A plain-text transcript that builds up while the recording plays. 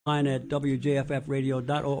Line at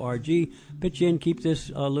wjffradio.org. Pitch in, keep this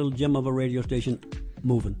little gem of a radio station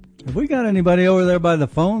moving. Have we got anybody over there by the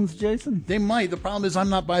phones, Jason? They might. The problem is I'm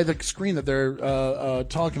not by the screen that they're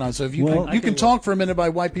talking on. So if you can talk for a minute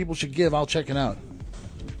about why people should give, I'll check it out.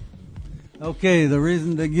 Okay, the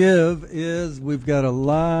reason to give is we've got a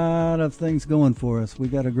lot of things going for us. We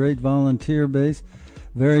got a great volunteer base,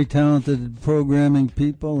 very talented programming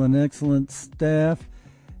people, an excellent staff,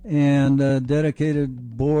 and a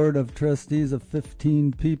dedicated board of trustees of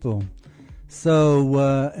 15 people.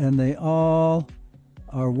 So, and they all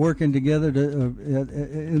are working together to,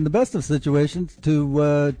 in the best of situations,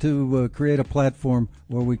 to create a platform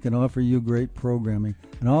where we can offer you great programming,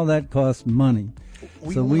 and all that costs money.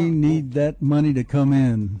 We need that money to come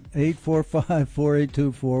in.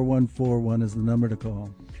 845-482-4141 is the number to call.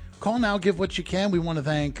 Call now, give what you can. We want to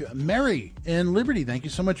thank Mary in Liberty. Thank you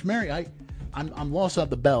so much, Mary. I'm lost on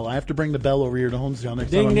the bell. I have to bring the bell over here to Holmesdale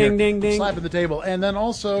next time I'm here. Ding, ding. Slapping the table. And then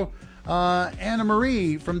also Anna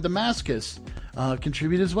Marie from Damascus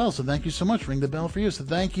contributed as well. So thank you so much. Ring the bell for you. So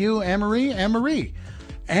thank you, Anne-Marie and Marie.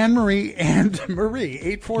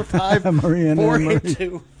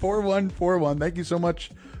 845-482-4141. Thank you so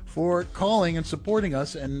much for calling and supporting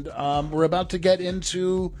us. And we're about to get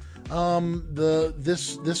into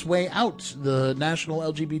this Way Out, the national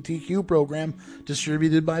LGBTQ program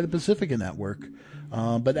distributed by the Pacifica Network.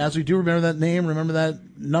 But as we do remember that name, remember that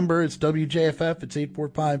number, it's WJFF, it's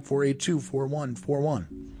 845-482-4141.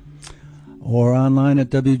 Or online at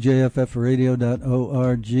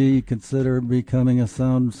wjffradio.org. Consider becoming a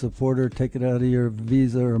sound supporter. Take it out of your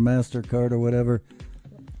Visa or MasterCard or whatever.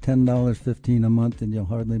 $10, $15 a month, and you'll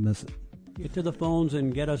hardly miss it. Get to the phones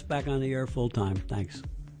and get us back on the air full time. Thanks.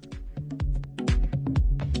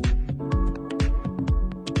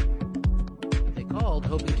 They called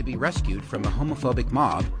hoping to be rescued from a homophobic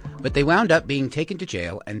mob, but they wound up being taken to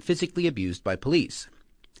jail and physically abused by police.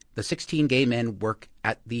 The 16 gay men work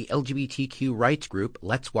at the LGBTQ rights group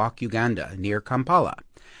Let's Walk Uganda near Kampala.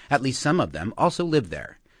 At least some of them also live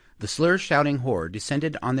there. The slur-shouting horde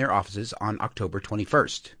descended on their offices on October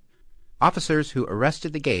 21st. Officers who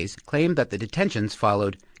arrested the gays claimed that the detentions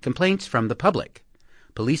followed complaints from the public.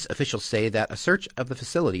 Police officials say that a search of the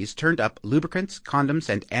facilities turned up lubricants, condoms,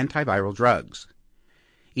 and antiviral drugs.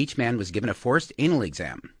 Each man was given a forced anal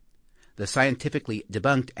exam. The scientifically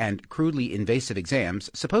debunked and crudely invasive exams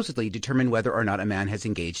supposedly determine whether or not a man has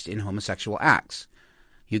engaged in homosexual acts.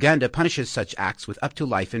 Uganda punishes such acts with up to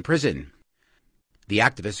life in prison. The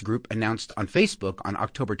activist group announced on Facebook on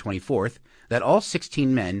October 24th that all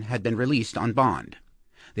 16 men had been released on bond.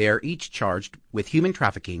 They are each charged with human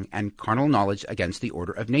trafficking and carnal knowledge against the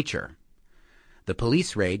order of nature. The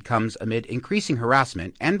police raid comes amid increasing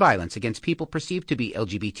harassment and violence against people perceived to be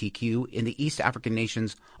LGBTQ in the East African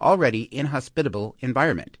nation's already inhospitable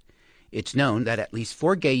environment. It's known that at least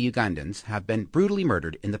 4 gay Ugandans have been brutally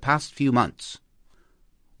murdered in the past few months.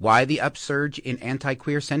 Why the upsurge in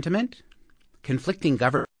anti-queer sentiment? Conflicting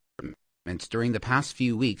governments during the past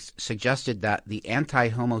few weeks suggested that the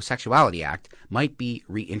Anti-Homosexuality Act might be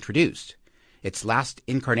reintroduced. Its last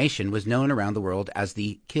incarnation was known around the world as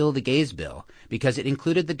the Kill the Gays Bill because it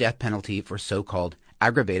included the death penalty for so-called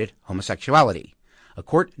aggravated homosexuality. A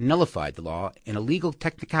court nullified the law in a legal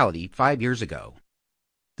technicality 5 years ago.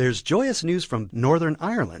 There's joyous news from Northern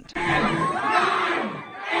Ireland. 9,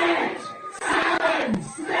 8, 7,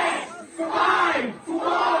 6, 5,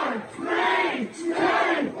 4, 3, 2,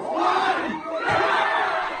 1.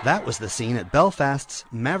 That was the scene at Belfast's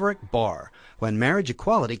Maverick Bar when marriage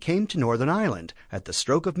equality came to Northern Ireland at the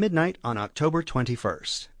stroke of midnight on October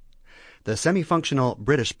 21st. The semi-functional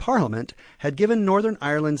British Parliament had given Northern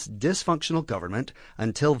Ireland's dysfunctional government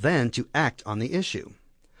until then to act on the issue.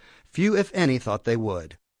 Few, if any, thought they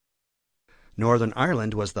would. Northern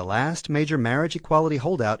Ireland was the last major marriage equality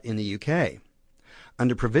holdout in the UK.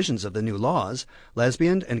 Under provisions of the new laws,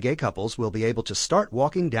 lesbian and gay couples will be able to start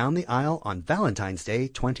walking down the aisle on Valentine's Day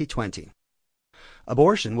 2020.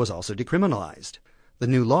 Abortion was also decriminalized. The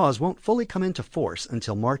new laws won't fully come into force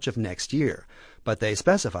until March of next year, but they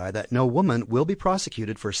specify that no woman will be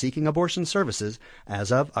prosecuted for seeking abortion services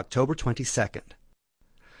as of October 22nd.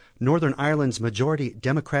 Northern Ireland's majority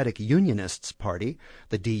Democratic Unionists Party,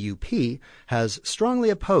 the DUP, has strongly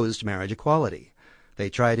opposed marriage equality. They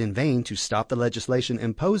tried in vain to stop the legislation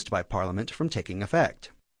imposed by Parliament from taking effect.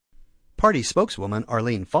 Party spokeswoman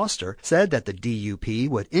Arlene Foster said that the DUP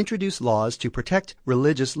would introduce laws to protect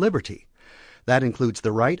religious liberty. That includes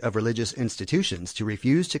the right of religious institutions to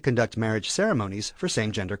refuse to conduct marriage ceremonies for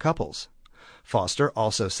same-gender couples. Foster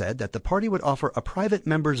also said that the party would offer a private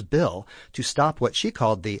member's bill to stop what she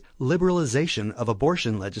called the liberalization of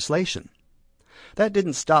abortion legislation. That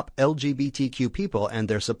didn't stop LGBTQ people and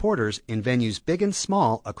their supporters in venues big and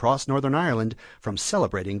small across Northern Ireland from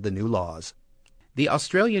celebrating the new laws. The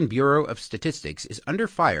Australian Bureau of Statistics is under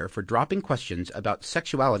fire for dropping questions about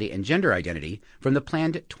sexuality and gender identity from the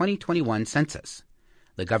planned 2021 census.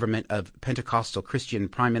 The government of Pentecostal Christian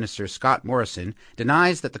Prime Minister Scott Morrison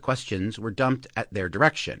denies that the questions were dumped at their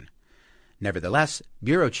direction. Nevertheless,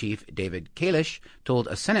 Bureau Chief David Kalish told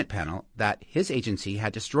a Senate panel that his agency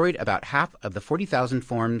had destroyed about half of the 40,000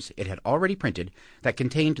 forms it had already printed that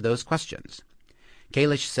contained those questions.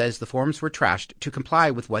 Kalish says the forms were trashed to comply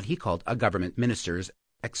with what he called a government minister's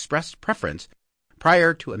expressed preference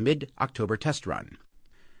prior to a mid-October test run.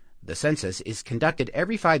 The census is conducted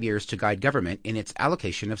every 5 years to guide government in its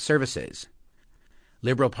allocation of services.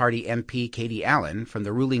 Liberal Party MP Katie Allen from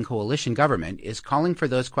the ruling coalition government is calling for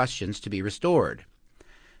those questions to be restored.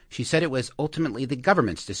 She said it was ultimately the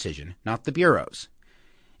government's decision, not the Bureau's.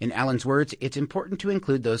 In Allen's words, it's important to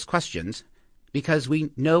include those questions because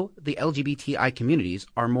we know the LGBTI communities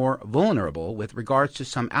are more vulnerable with regards to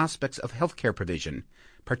some aspects of healthcare provision,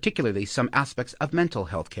 particularly some aspects of mental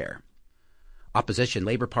health care. Opposition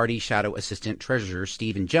Labour Party Shadow Assistant Treasurer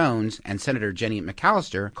Stephen Jones and Senator Jenny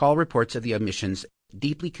McAllister call reports of the omissions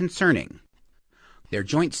deeply concerning. Their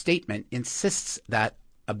joint statement insists that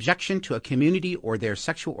objection to a community or their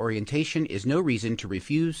sexual orientation is no reason to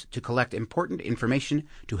refuse to collect important information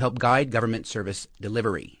to help guide government service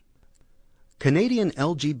delivery. Canadian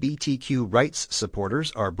LGBTQ rights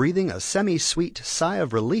supporters are breathing a semi-sweet sigh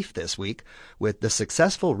of relief this week with the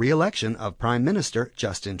successful re-election of Prime Minister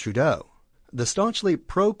Justin Trudeau. The staunchly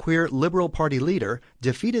pro-queer Liberal Party leader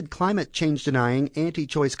defeated climate change-denying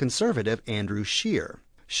anti-choice conservative Andrew Scheer.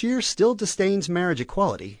 Scheer still disdains marriage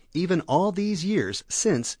equality, even all these years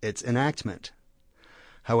since its enactment.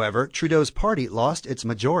 However, Trudeau's party lost its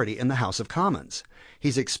majority in the House of Commons.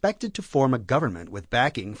 He's expected to form a government with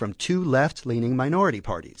backing from two left-leaning minority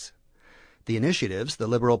parties. The initiatives the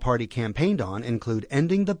Liberal Party campaigned on include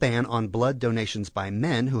ending the ban on blood donations by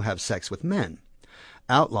men who have sex with men.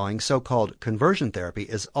 Outlawing so-called conversion therapy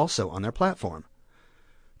is also on their platform.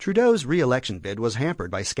 Trudeau's re-election bid was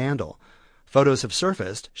hampered by scandal. Photos have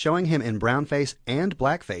surfaced showing him in brownface and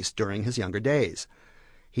blackface during his younger days.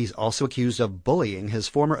 He's also accused of bullying his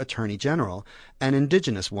former Attorney General, an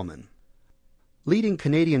Indigenous woman. Leading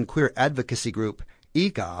Canadian queer advocacy group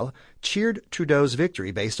EGAL cheered Trudeau's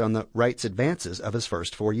victory based on the rights advances of his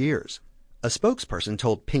first 4 years. A spokesperson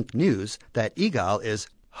told Pink News that EGAL is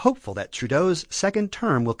hopeful that Trudeau's second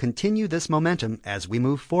term will continue this momentum as we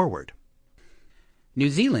move forward. New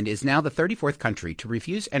Zealand is now the 34th country to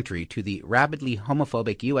refuse entry to the rabidly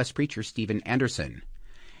homophobic U.S. preacher Stephen Anderson.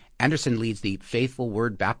 Anderson leads the Faithful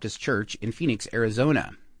Word Baptist Church in Phoenix,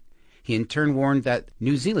 Arizona. He in turn warned that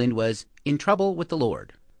New Zealand was in trouble with the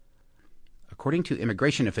Lord. According to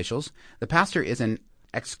immigration officials, the pastor is an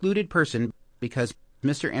excluded person because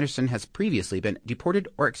Mr. Anderson has previously been deported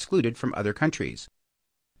or excluded from other countries.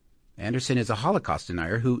 Anderson is a Holocaust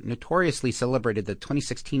denier who notoriously celebrated the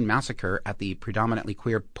 2016 massacre at the predominantly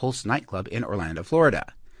queer Pulse nightclub in Orlando,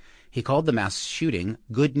 Florida. He called the mass shooting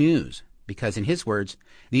good news because, in his words,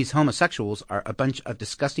 these homosexuals are a bunch of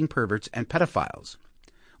disgusting perverts and pedophiles.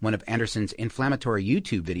 One of Anderson's inflammatory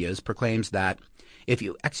YouTube videos proclaims that if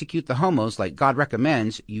you execute the homos like God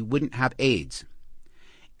recommends, you wouldn't have AIDS.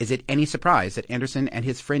 Is it any surprise that Anderson and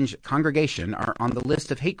his fringe congregation are on the list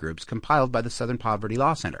of hate groups compiled by the Southern Poverty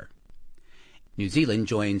Law Center? New Zealand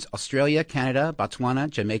joins Australia, Canada, Botswana,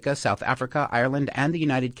 Jamaica, South Africa, Ireland, and the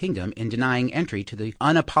United Kingdom in denying entry to the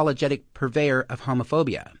unapologetic purveyor of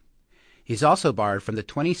homophobia. He's also barred from the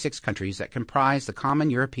 26 countries that comprise the common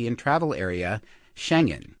European travel area,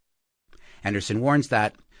 Schengen. Anderson warns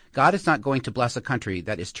that God is not going to bless a country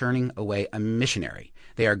that is turning away a missionary.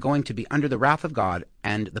 They are going to be under the wrath of God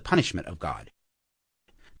and the punishment of God.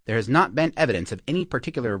 There has not been evidence of any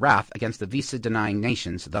particular wrath against the visa-denying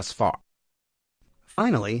nations thus far.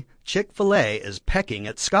 Finally, Chick-fil-A is pecking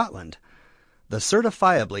at Scotland. The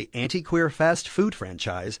certifiably anti-queer fast food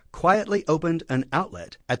franchise quietly opened an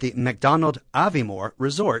outlet at the McDonald Aviemore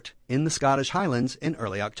Resort in the Scottish Highlands in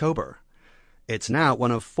early October. It's now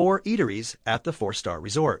one of 4 eateries at the 4-star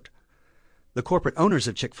resort. The corporate owners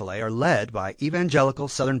of Chick-fil-A are led by Evangelical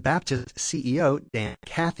Southern Baptist CEO Dan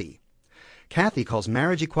Cathy. Cathy calls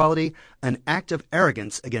marriage equality an act of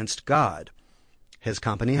arrogance against God. His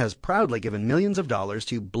company has proudly given millions of dollars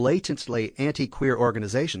to blatantly anti-queer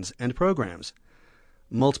organizations and programs.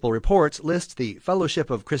 Multiple reports list the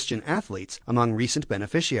Fellowship of Christian Athletes among recent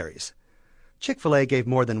beneficiaries. Chick-fil-A gave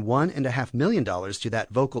more than $1.5 million to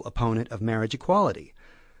that vocal opponent of marriage equality.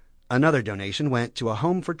 Another donation went to a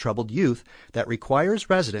home for troubled youth that requires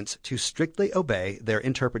residents to strictly obey their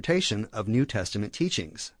interpretation of New Testament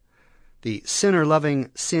teachings. The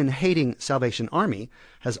sinner-loving, sin-hating Salvation Army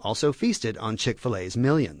has also feasted on Chick-fil-A's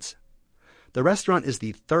millions. The restaurant is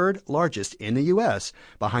the third largest in the U.S.,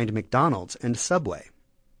 behind McDonald's and Subway.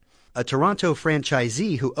 A Toronto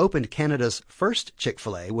franchisee who opened Canada's first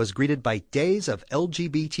Chick-fil-A was greeted by days of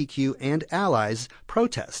LGBTQ and allies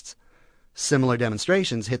protests. Similar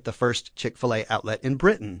demonstrations hit the first Chick-fil-A outlet in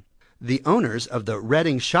Britain. The owners of the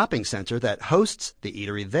Reading shopping center that hosts the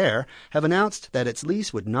eatery there have announced that its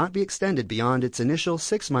lease would not be extended beyond its initial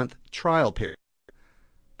 6-month trial period.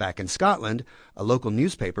 Back in Scotland, a local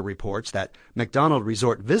newspaper reports that McDonald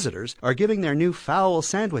Resort visitors are giving their new fowl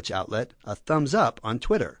sandwich outlet a thumbs up on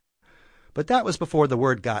Twitter. But that was before the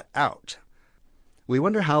word got out. We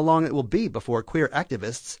wonder how long it will be before queer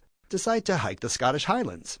activists decide to hike the Scottish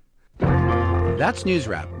Highlands. That's News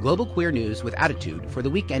Wrap, global queer news with attitude for the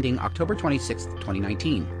week ending October 26,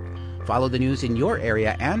 2019. Follow the news in your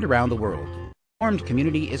area and around the world. An informed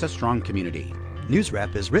community is a strong community. News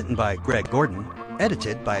Wrap is written by Greg Gordon,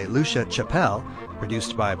 edited by Lucia Chappelle,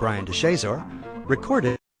 produced by Brian DeShazor,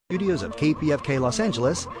 recorded in the studios of KPFK Los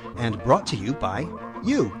Angeles, and brought to you by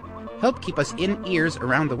you. Help keep us in ears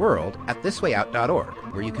around the world at thiswayout.org,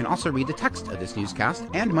 where you can also read the text of this newscast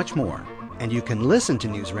and much more. And you can listen to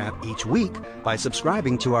News Wrap each week by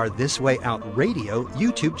subscribing to our This Way Out Radio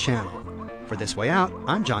YouTube channel. For This Way Out,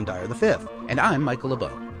 I'm John Dyer V. And I'm Michael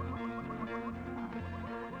LeBeau.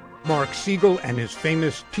 Mark Siegel and his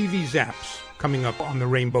famous TV zaps coming up on the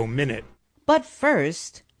Rainbow Minute. But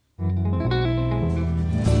first,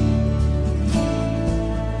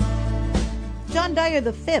 John Dyer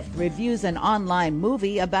V reviews an online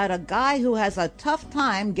movie about a guy who has a tough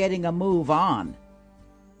time getting a move on.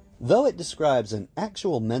 Though it describes an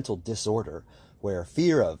actual mental disorder where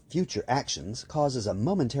fear of future actions causes a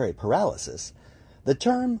momentary paralysis, the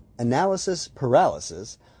term analysis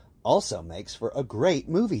paralysis also makes for a great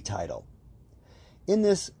movie title. In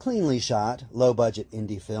this cleanly shot, low-budget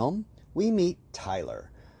indie film, we meet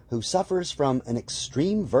Tyler, who suffers from an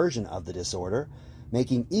extreme version of the disorder,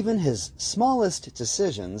 making even his smallest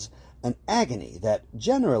decisions an agony that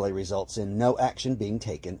generally results in no action being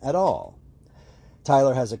taken at all.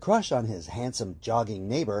 Tyler has a crush on his handsome jogging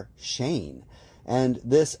neighbor, Shane, and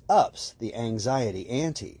this ups the anxiety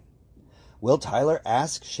ante. Will Tyler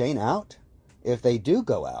ask Shane out? If they do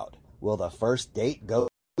go out, will the first date go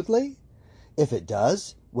smoothly? If it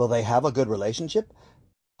does, will they have a good relationship?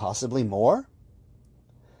 Possibly more?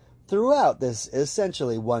 Throughout this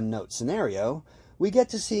essentially one-note scenario, we get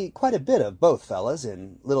to see quite a bit of both fellas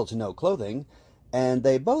in little to no clothing, and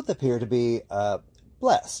they both appear to be,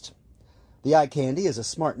 blessed. The eye candy is a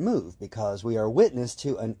smart move because we are witness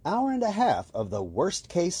to an hour and a half of the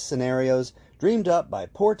worst-case scenarios dreamed up by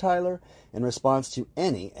poor Tyler in response to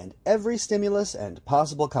any and every stimulus and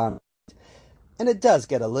possible conflict. And it does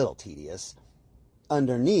get a little tedious.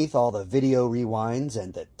 Underneath all the video rewinds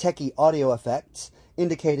and the techie audio effects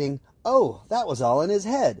indicating, oh, that was all in his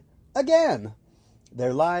head, again,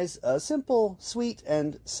 there lies a simple, sweet,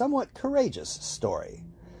 and somewhat courageous story.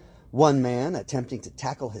 One man attempting to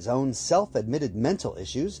tackle his own self-admitted mental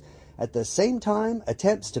issues, at the same time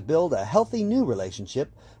attempts to build a healthy new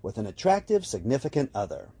relationship with an attractive, significant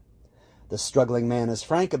other. The struggling man is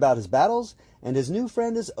frank about his battles, and his new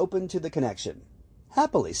friend is open to the connection.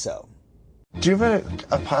 Happily so. Do you have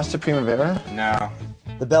a pasta primavera? No.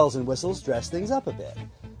 The bells and whistles dress things up a bit.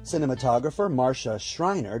 Cinematographer Marcia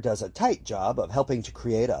Schreiner does a tight job of helping to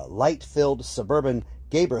create a light-filled suburban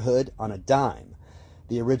neighborhood on a dime.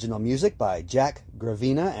 The original music by Jack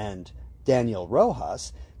Gravina and Daniel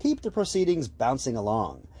Rojas keep the proceedings bouncing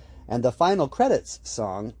along, and the final credits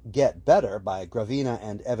song, Get Better by Gravina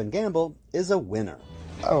and Evan Gamble, is a winner.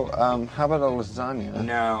 Oh, how about a lasagna?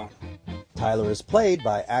 No. Tyler is played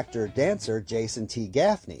by actor-dancer Jason T.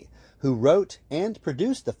 Gaffney, who wrote and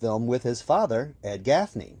produced the film with his father, Ed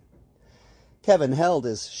Gaffney. Kevin Held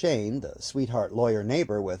is Shane, the sweetheart lawyer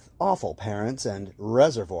neighbor with awful parents and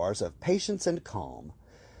reservoirs of patience and calm.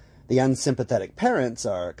 The unsympathetic parents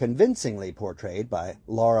are convincingly portrayed by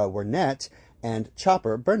Laura Wernette and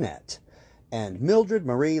Chopper Burnett, and Mildred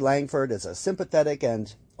Marie Langford is a sympathetic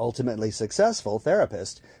and ultimately successful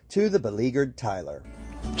therapist to the beleaguered Tyler.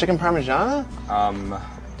 Chicken Parmigiana?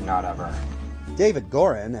 Not ever. David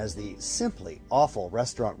Gorin as the simply awful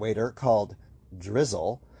restaurant waiter called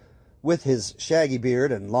Drizzle, with his shaggy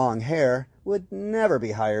beard and long hair, would never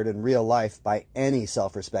be hired in real life by any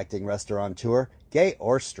self-respecting restaurateur, gay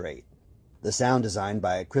or straight. The sound design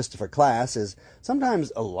by Christopher Class is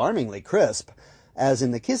sometimes alarmingly crisp, as in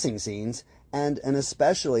the kissing scenes, and an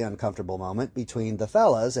especially uncomfortable moment between the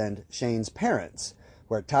fellas and Shane's parents,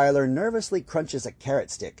 where Tyler nervously crunches a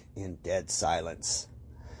carrot stick in dead silence.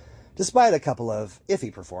 Despite a couple of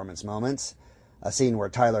iffy performance moments, a scene where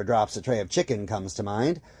Tyler drops a tray of chicken comes to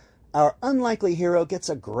mind, our unlikely hero gets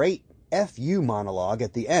a great F.U. monologue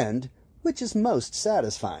at the end, which is most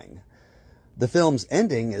satisfying. The film's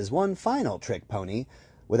ending is one final trick pony,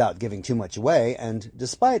 without giving too much away, and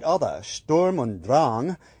despite all the Sturm und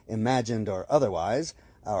Drang, imagined or otherwise,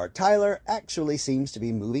 our Tyler actually seems to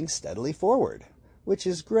be moving steadily forward, which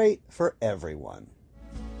is great for everyone.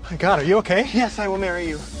 My God, are you okay? Yes, I will marry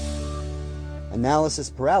you. Analysis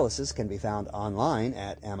Paralysis can be found online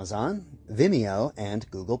at Amazon, Vimeo, and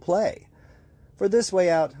Google Play. For This Way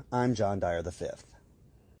Out, I'm John Dyer V.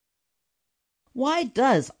 Why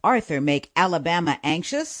does Arthur make Alabama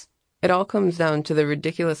anxious? It all comes down to the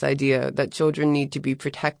ridiculous idea that children need to be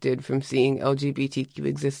protected from seeing LGBTQ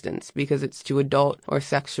existence because it's too adult or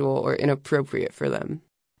sexual or inappropriate for them.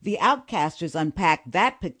 The Outcasters unpack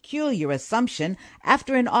that peculiar assumption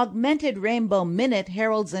after an augmented Rainbow Minute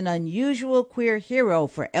heralds an unusual queer hero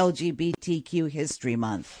for LGBTQ History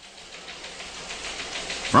Month.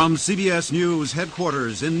 From CBS News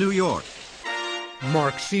headquarters in New York,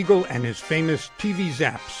 Mark Siegel and his famous TV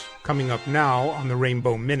zaps, coming up now on the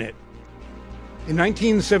Rainbow Minute. In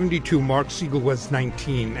 1972, Mark Siegel was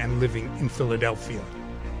 19 and living in Philadelphia.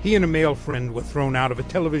 He and a male friend were thrown out of a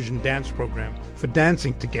television dance program for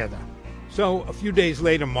dancing together. So, a few days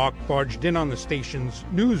later, Mark barged in on the station's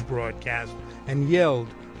news broadcast and yelled,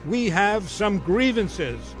 "We have some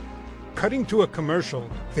grievances." Cutting to a commercial,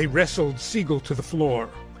 they wrestled Siegel to the floor.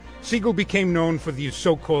 Siegel became known for these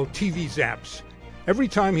so-called TV zaps. Every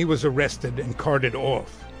time he was arrested and carted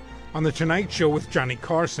off. On The Tonight Show with Johnny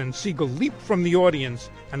Carson, Siegel leaped from the audience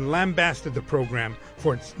and lambasted the program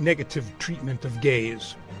for its negative treatment of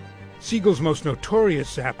gays. Siegel's most notorious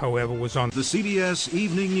zap, however, was on the CBS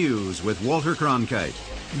Evening News with Walter Cronkite.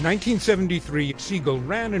 In 1973, Siegel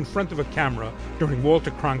ran in front of a camera during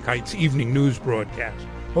Walter Cronkite's evening news broadcast,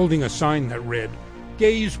 holding a sign that read,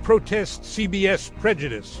 "Gays protest CBS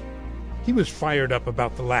prejudice." He was fired up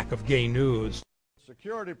about the lack of gay news.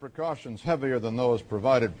 Security precautions heavier than those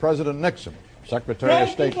provided President Nixon. Secretary of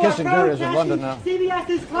State Kissinger is in London now. CBS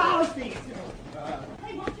is closed.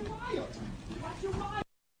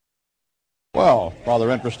 Well, rather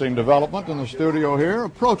interesting development in the studio here. A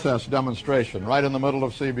protest demonstration right in the middle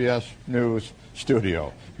of CBS News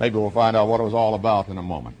studio. Maybe we'll find out what it was all about in a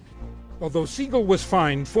moment. Although Siegel was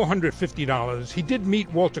fined $450, he did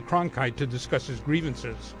meet Walter Cronkite to discuss his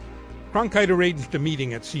grievances. Cronkite arranged a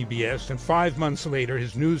meeting at CBS, and 5 months later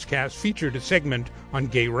his newscast featured a segment on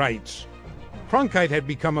gay rights. Cronkite had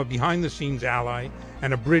become a behind-the-scenes ally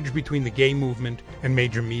and a bridge between the gay movement and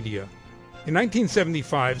major media. In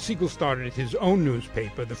 1975, Siegel started his own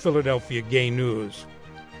newspaper, the Philadelphia Gay News.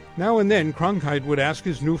 Now and then, Cronkite would ask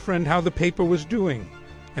his new friend how the paper was doing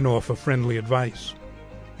and offer friendly advice.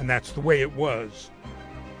 And that's the way it was.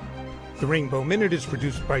 The Rainbow Minute is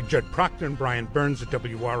produced by Judd Proctor and Brian Burns at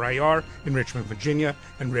WRIR in Richmond, Virginia,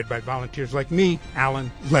 and read by volunteers like me,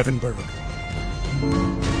 Alan Levenberg.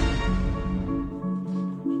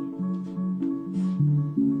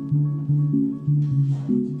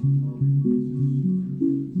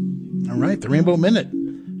 All right, the Rainbow Minute.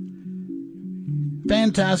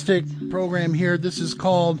 Fantastic program here. This is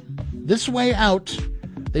called This Way Out.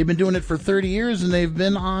 They've been doing it for 30 years, and they've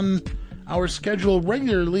been on our schedule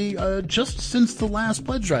regularly just since the last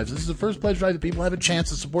pledge drive. This is the first pledge drive that people have a chance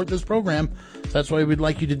to support this program. So that's why we'd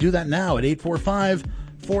like you to do that now at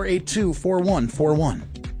 845-482-4141.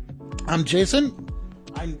 I'm Jason.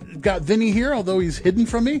 I've got Vinny here, although he's hidden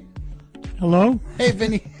from me. Hello? Hey,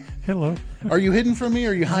 Vinny. Hello. Are you hidden from me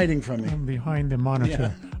or are you hiding from me? I'm behind the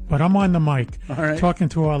monitor. Yeah. But I'm on the mic, All right, talking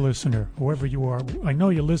to our listener, whoever you are. I know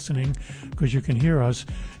you're listening because you can hear us,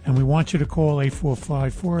 and we want you to call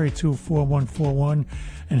 845-482-4141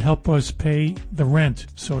 and help us pay the rent,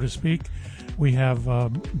 so to speak. We have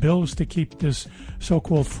bills to keep this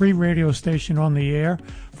so-called free radio station on the air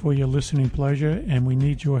for your listening pleasure, and we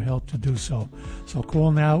need your help to do so. So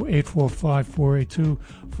call now,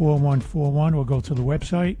 845-482-4141, or go to the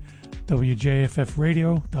website,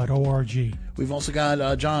 wjffradio.org. We've also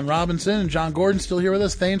got John Robinson and John Gordon still here with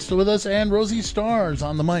us. Thane's still with us, and Rosie Starr's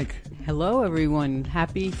on the mic. Hello, everyone.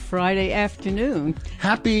 Happy Friday afternoon.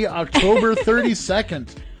 Happy October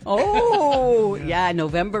 32nd. Oh, yeah,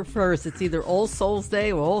 November 1st. It's either All Souls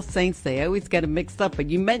Day or All Saints Day. I always get them mixed up. But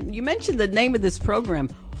you mentioned the name of this program,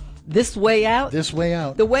 This Way Out. This Way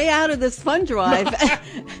Out. The way out of this fund drive.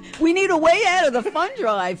 We need a way out of the fund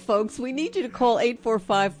drive, folks. We need you to call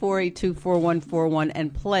 845-482-4141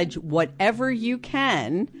 and pledge whatever you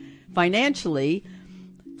can financially,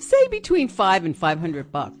 say between $5 and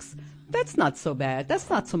 $500. That's not so bad. That's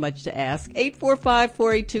not so much to ask.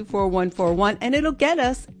 845-482-4141, and it'll get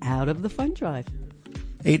us out of the fund drive.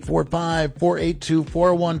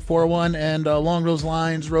 845-482-4141. And along those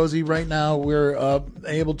lines, Rosie, right now we're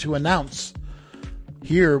able to announce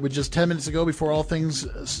here with just 10 minutes ago before All Things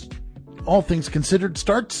Considered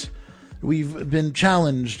starts, we've been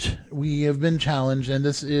challenged. We have been challenged, and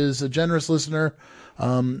this is a generous listener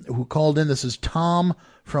who called in. This is Tom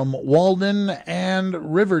from Walden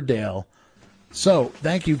and Riverdale. So,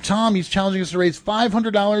 thank you, Tom. He's challenging us to raise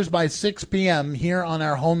 $500 by 6 p.m. here on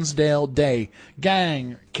our Honesdale Day.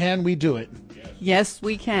 Gang, can we do it? Yes,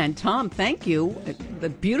 we can. Tom, thank you. The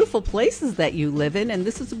beautiful places that you live in, and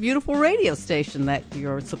this is a beautiful radio station that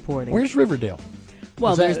you're supporting. Where's Riverdale?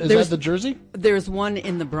 Well, is that the Jersey? There's one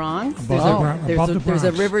in the Bronx. There's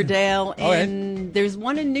a Riverdale, and there's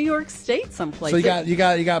one in New York State someplace. So you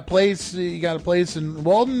got a place in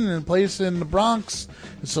Walden and a place in the Bronx.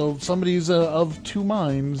 So somebody's of two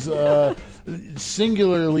minds,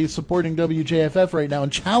 singularly supporting WJFF right now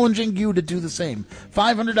and challenging you to do the same.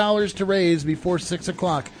 $500 to raise before 6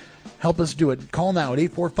 o'clock. Help us do it. Call now at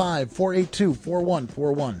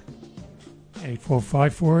 845-482-4141.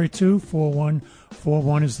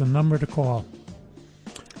 845-482-4141 is the number to call.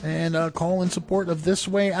 And call in support of This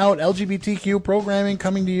Way Out, LGBTQ programming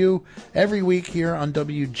coming to you every week here on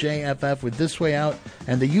WJFF with This Way Out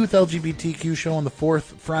and the Youth LGBTQ show on the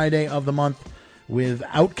fourth Friday of the month with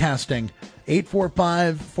Outcasting.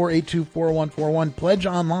 845-482-4141. Pledge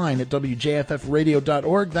online at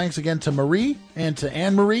WJFFradio.org. Thanks again to Marie and to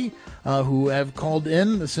Anne-Marie who have called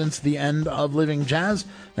in since the end of Living Jazz.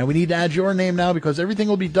 Now we need to add your name now because everything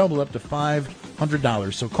will be doubled up to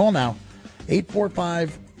 $500. So call now,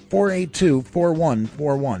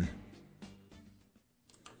 845-482-4141.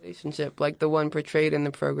 Relationship like the one portrayed in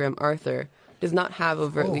the program Arthur does not have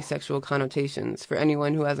overtly sexual connotations for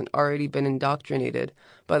anyone who hasn't already been indoctrinated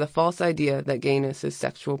by the false idea that gayness is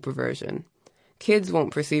sexual perversion. Kids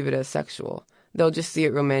won't perceive it as sexual. They'll just see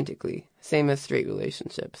it romantically, same as straight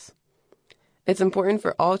relationships. It's important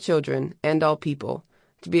for all children and all people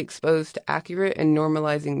to be exposed to accurate and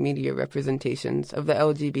normalizing media representations of the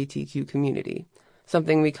LGBTQ community,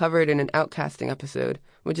 something we covered in an Outcasting episode,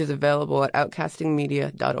 which is available at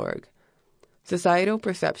outcastingmedia.org. Societal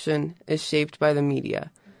perception is shaped by the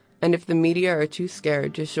media, and if the media are too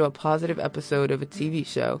scared to show a positive episode of a TV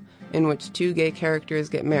show in which two gay characters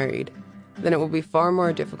get married, then it will be far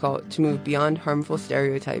more difficult to move beyond harmful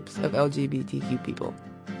stereotypes of LGBTQ people.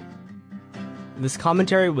 This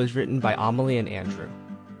commentary was written by Amelie and Andrew.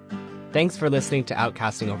 Thanks for listening to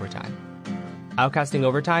Outcasting Overtime. Outcasting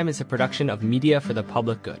Overtime is a production of Media for the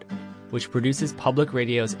Public Good, which produces public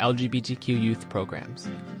radio's LGBTQ youth programs.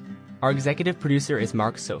 Our executive producer is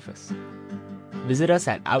Mark Sophus. Visit us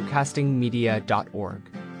at outcastingmedia.org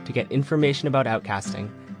to get information about outcasting,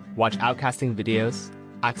 watch outcasting videos,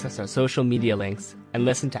 access our social media links, and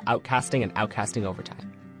listen to Outcasting and Outcasting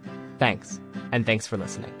Overtime. Thanks, and thanks for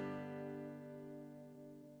listening.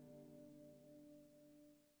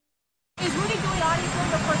 Is Rudy Giuliani still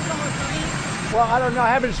your personal referee? Well, I don't know. I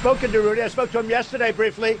haven't spoken to Rudy. I spoke to him yesterday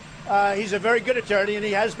briefly. He's a very good attorney, and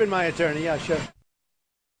he has been my attorney. Yeah, sure.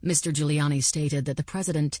 Mr. Giuliani stated that the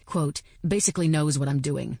president, quote, basically knows what I'm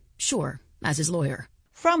doing. Sure, as his lawyer.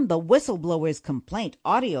 From the Whistleblower's Complaint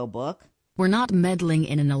audiobook. We're not meddling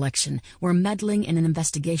in an election. We're meddling in an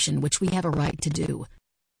investigation, which we have a right to do.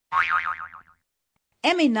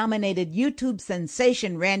 Emmy-nominated YouTube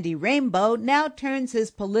sensation Randy Rainbow now turns his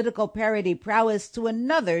political parody prowess to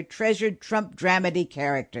another treasured Trump dramedy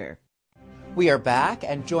character. We are back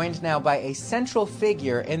and joined now by a central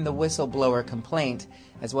figure in the Whistleblower Complaint,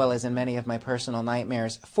 as well as in many of my personal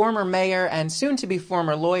nightmares, former mayor and soon-to-be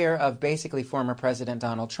former lawyer of basically former President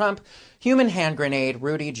Donald Trump, human hand grenade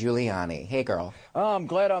Rudy Giuliani. Hey, girl. I'm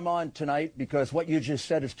glad I'm on tonight because what you just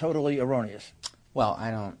said is totally erroneous. Well,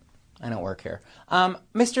 I don't work here.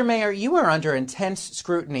 Mr. Mayor, you are under intense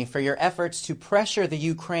scrutiny for your efforts to pressure the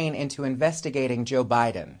Ukraine into investigating Joe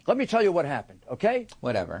Biden. Let me tell you what happened, okay?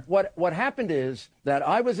 Whatever. What happened is that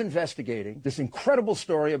I was investigating this incredible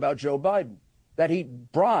story about Joe Biden, that he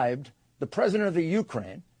bribed the president of the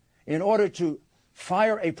Ukraine in order to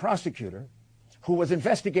fire a prosecutor who was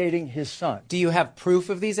investigating his son. Do you have proof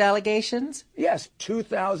of these allegations? Yes,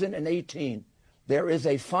 2018. There is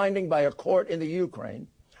a finding by a court in the Ukraine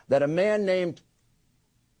that a man named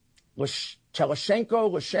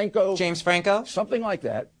Lushenko, James Franco, something like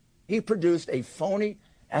that, he produced a phony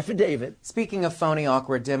affidavit. Speaking of phony,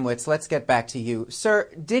 awkward dimwits, let's get back to you. Sir,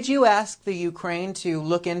 did you ask the Ukraine to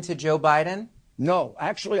look into Joe Biden? No,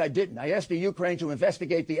 actually I didn't. I asked the Ukraine to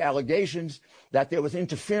investigate the allegations that there was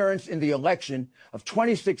interference in the election of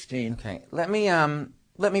 2016. Okay, let me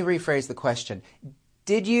rephrase the question.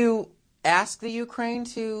 Did you ask the Ukraine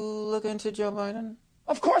to look into Joe Biden?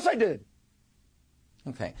 Of course I did.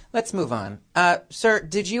 Okay, let's move on. Sir,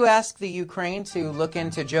 did you ask the Ukraine to look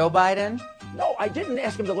into Joe Biden? No, I didn't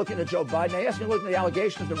ask him to look into Joe Biden. I asked him to look into the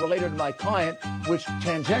allegations that related to my client, which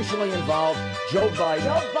tangentially involved Joe Biden.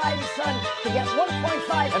 Joe Biden's son to get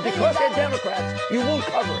 $1.5 And because they're Democrats, you won't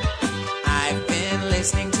cover it. I've been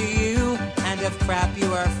listening to you, and of crap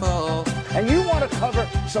you are full. And you want to cover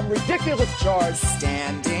some ridiculous charge.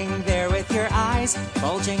 Standing there with your eyes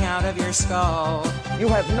bulging out of your skull. You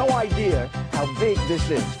have no idea how big this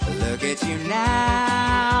is. Look at you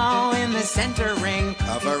now in the center ring,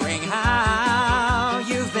 covering how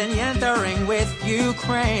you've been entering with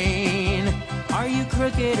Ukraine. Are you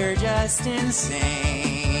crooked or just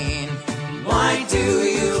insane? Why do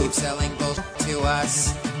you keep selling bullshit to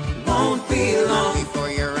us? Won't be long before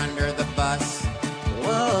you're under the bus.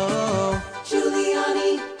 Whoa.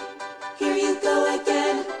 Giuliani, here you go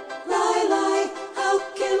again. Lie, how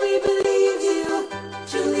can we believe you?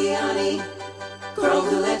 Giuliani, girl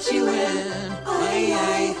who let you in.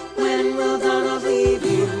 Aye, when will Donald leave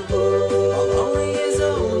you? Only his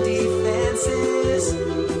own defenses,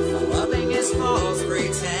 loving his false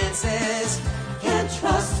pretenses. Can't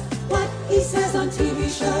trust what he says on TV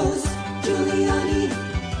shows. Giuliani,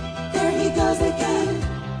 there he goes again.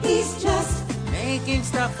 He's just making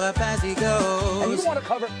stuff up as he goes. And you want to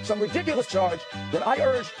cover some ridiculous charge that I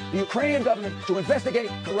urged the Ukrainian government to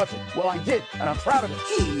investigate corruption. Well, I did, and I'm proud of it.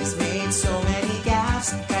 He's made so many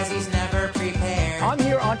gaffes because he's never prepared. I'm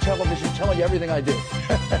here on television telling you everything I did.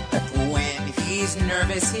 When he's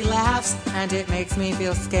nervous, he laughs, and it makes me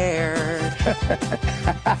feel scared.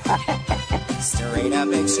 Straight up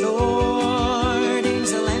extorting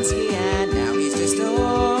Zelensky, and now he's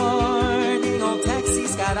distorting old texts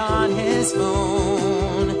he's got on his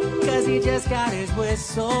phone, 'cause he just got his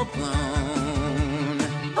whistle blown.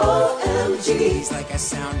 OMG, he's like a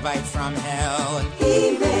soundbite from hell.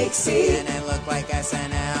 He makes it, and I look like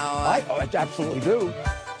SNL. I absolutely do.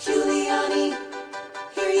 Giuliani,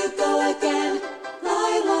 here you go again.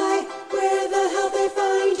 Lie, where the hell they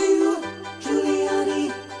find you?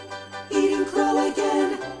 Giuliani, eating crow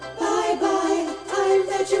again. Bye, time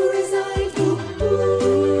that you resigned.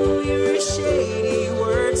 Ooh, you're a shady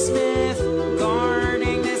wordsmith,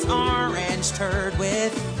 guarding this orange turd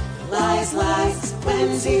with lies.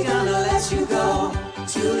 When's he gonna let you go?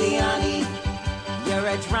 Giuliani, you're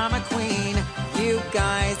a drama queen. You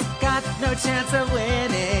guys got no chance of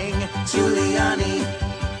winning. Giuliani,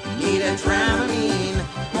 need a Dramamine,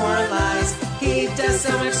 more lies. He does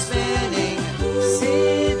so much spinning.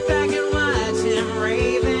 Sit back and watch him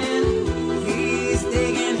raving. He's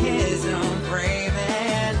digging his own grave.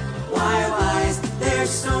 And why? There's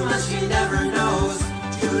so much he never knows.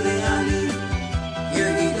 Giuliani,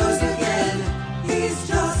 here he goes again. He's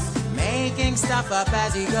just making stuff up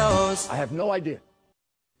as he goes. I have no idea.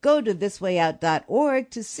 Go to thiswayout.org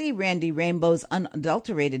to see Randy Rainbow's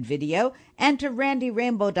unadulterated video and to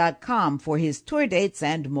randyrainbow.com for his tour dates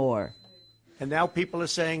and more. And now people are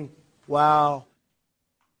saying, wow.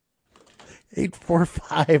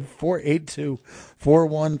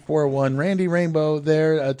 845-482-4141. Randy Rainbow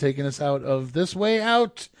there taking us out of This Way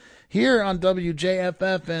Out here on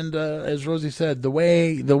WJFF. And as Rosie said, the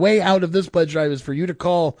way out of this pledge drive is for you to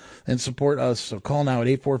call and support us. So call now at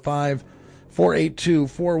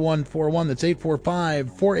 845-482-4141. That's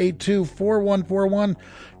 845-482-4141.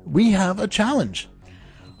 We have a challenge.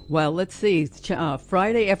 Well, let's see.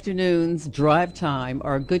 Friday afternoons, drive time,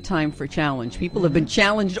 are a good time for challenge. People have been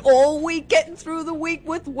challenged all week, getting through the week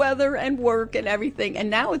with weather and work and everything. And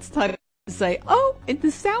now it's time to say, oh, in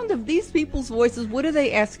the sound of these people's voices, what are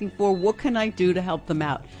they asking for? What can I do to help them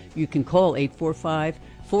out? You can call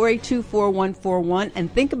 845-482-4141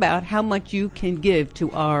 and think about how much you can give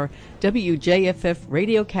to our WJFF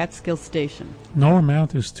Radio Catskill station. No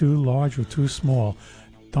amount is too large or too small.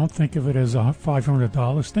 Don't think of it as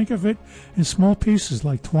 $500. Think of it in small pieces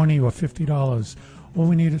like $20 or $50. All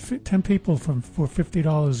we need is 10 people for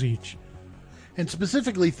 $50 each. And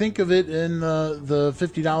specifically think of it in the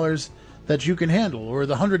 $50 that you can handle, or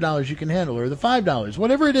the $100 you can handle, or the $5,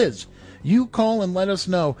 whatever it is. You call and let us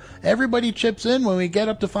know. Everybody chips in. When we get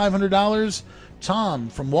up to $500, Tom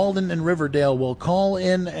from Walden and Riverdale will call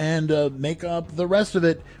in and make up the rest of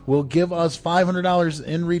it. Will give us $500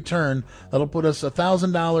 in return. That'll put us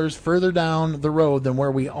 $1,000 further down the road than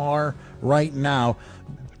where we are right now.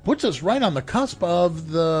 puts us right on the cusp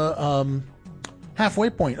of the halfway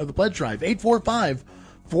point of the pledge drive.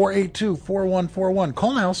 845-482-4141.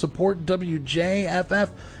 Call now, support WJFF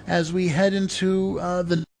as we head into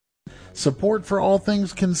the support for All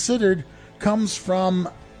Things Considered comes from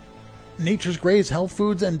Nature's Graze Health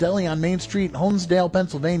Foods and Deli on Main Street, Honesdale,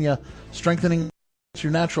 Pennsylvania, strengthening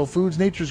your natural foods. Nature's